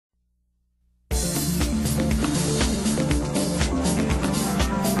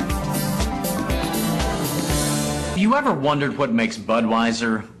you ever wondered what makes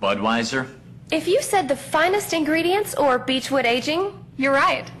Budweiser, Budweiser? If you said the finest ingredients or beechwood aging, you're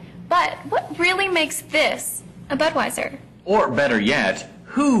right. But what really makes this a Budweiser? Or better yet,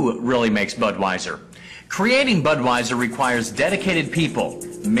 who really makes Budweiser? Creating Budweiser requires dedicated people,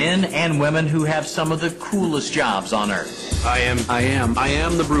 men and women who have some of the coolest jobs on earth. I am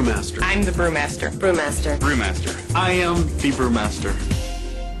the brewmaster. I'm the brewmaster. Brewmaster. I am the brewmaster.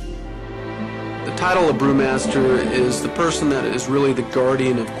 The title of brewmaster is the person that is really the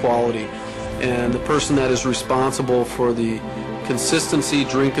guardian of quality and the person that is responsible for the consistency,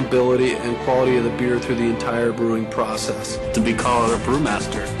 drinkability, and quality of the beer through the entire brewing process. To be called a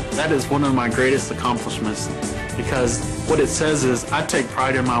brewmaster, that is one of my greatest accomplishments, because what it says is I take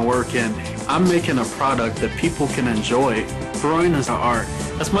pride in my work and I'm making a product that people can enjoy. Brewing is an art.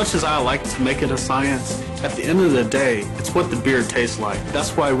 As much as I like to make it a science, at the end of the day, it's what the beer tastes like.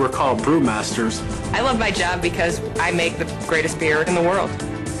 That's why we're called brewmasters. I love my job because I make the greatest beer in the world.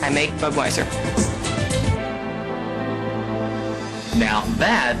 I make Budweiser. Now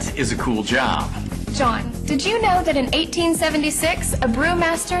that is a cool job. John, did you know that in 1876, a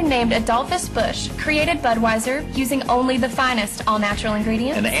brewmaster named Adolphus Busch created Budweiser using only the finest all-natural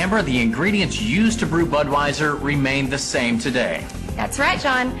ingredients? And Amber, the ingredients used to brew Budweiser remain the same today. That's right,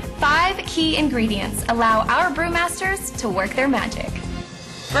 John. 5 key ingredients allow our brewmasters to work their magic.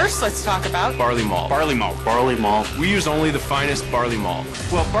 First, let's talk about Barley malt. Barley malt. We use only the finest barley malt.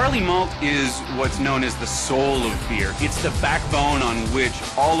 Well, barley malt is what's known as the soul of beer. It's the backbone on which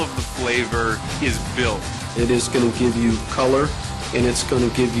all of the flavor is built. It is going to give you color, and it's going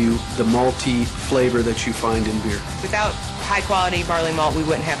to give you the malty flavor that you find in beer. Without high-quality barley malt, we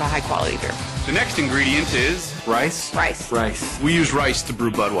wouldn't have a high-quality beer. The next ingredient is Rice? Rice. We use rice to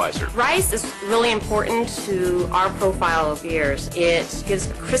brew Budweiser. Rice is really important to our profile of beers. It gives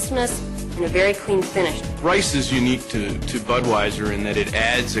a crispness and a very clean finish. Rice is unique to Budweiser in that it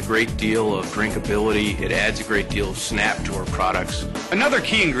adds a great deal of drinkability, it adds a great deal of snap to our products. another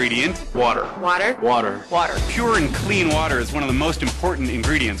key ingredient. Water. Water. Pure and clean water is one of the most important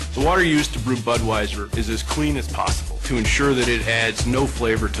ingredients. The water used to brew Budweiser is as clean as possible to ensure that it adds no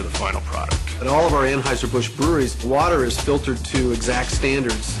flavor to the final product. At all of our Anheuser-Busch breweries, water is filtered to exact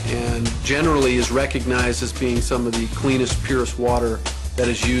standards and generally is recognized as being some of the cleanest, purest water that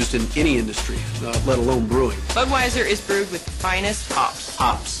is used in any industry, let alone brewing. Budweiser is brewed with the finest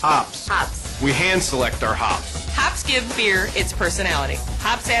Hops. We hand select our hops. Hops give beer its personality.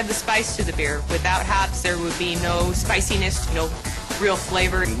 Hops add the spice to the beer. Without hops, there would be no spiciness, no real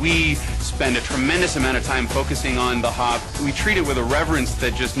flavor. We spend a tremendous amount of time focusing on the hop. We treat it with a reverence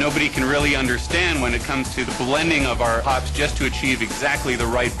that just nobody can really understand when it comes to the blending of our hops just to achieve exactly the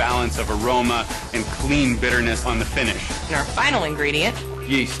right balance of aroma and clean bitterness on the finish. And our final ingredient,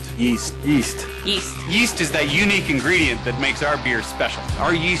 Yeast. yeast. Yeast is that unique ingredient that makes our beer special.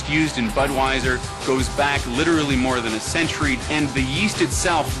 Our yeast used in Budweiser goes back literally more than a century, and the yeast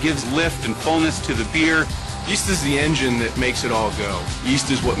itself gives lift and fullness to the beer. Yeast is the engine that makes it all go.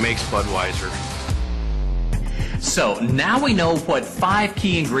 Yeast is what makes Budweiser. So now we know what 5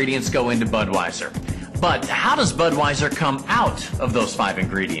 key ingredients go into Budweiser. But how does Budweiser come out of those 5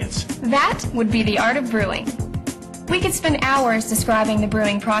 ingredients? That would be the art of brewing. We could spend hours describing the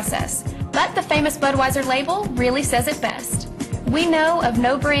brewing process, but the famous Budweiser label really says it best. We know of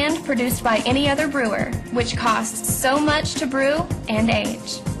no brand produced by any other brewer, which costs so much to brew and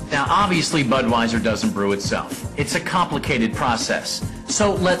age. Now, obviously, Budweiser doesn't brew itself. It's a complicated process.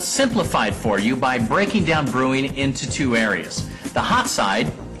 So let's simplify it for you by breaking down brewing into 2 areas, the hot side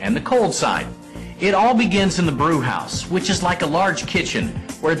and the cold side. It all begins in the brew house, which is like a large kitchen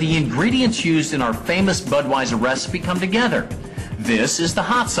where the ingredients used in our famous Budweiser recipe come together. This is the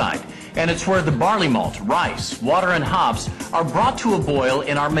hot side, and it's where the barley malt, rice, water, and hops are brought to a boil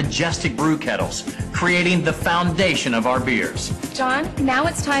in our majestic brew kettles, creating the foundation of our beers. John, now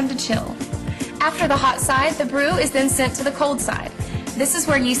it's time to chill. After the hot side, the brew is then sent to the cold side. This is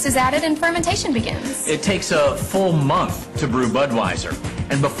where yeast is added and fermentation begins. It takes a full month to brew Budweiser,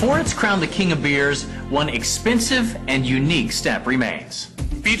 and before it's crowned the king of beers, one expensive and unique step remains.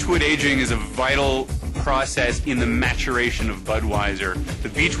 Beechwood aging is a vital process in the maturation of Budweiser. The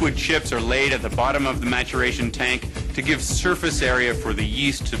beechwood chips are laid at the bottom of the maturation tank to give surface area for the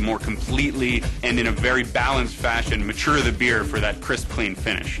yeast to more completely and in a very balanced fashion mature the beer for that crisp, clean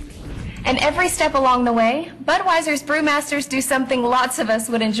finish. And every step along the way, Budweiser's brewmasters do something lots of us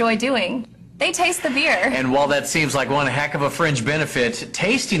would enjoy doing. They taste the beer. And while that seems like one heck of a fringe benefit,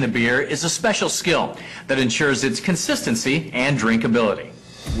 tasting the beer is a special skill that ensures its consistency and drinkability.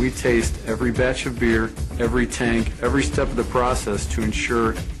 We taste every batch of beer, every tank, every step of the process to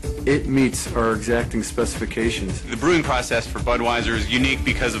ensure it meets our exacting specifications. The brewing process for Budweiser is unique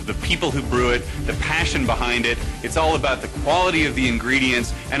because of the people who brew it, the passion behind it. It's all about the quality of the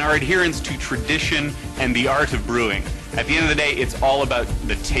ingredients and our adherence to tradition and the art of brewing. At the end of the day, it's all about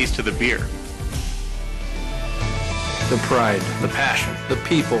the taste of the beer. The pride, The passion. The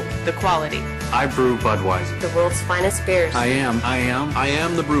people. The quality. I brew Budweiser. The world's finest beers. I am I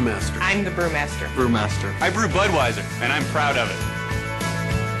am the brewmaster. I'm the brewmaster. Brewmaster. I brew Budweiser, and I'm proud of it.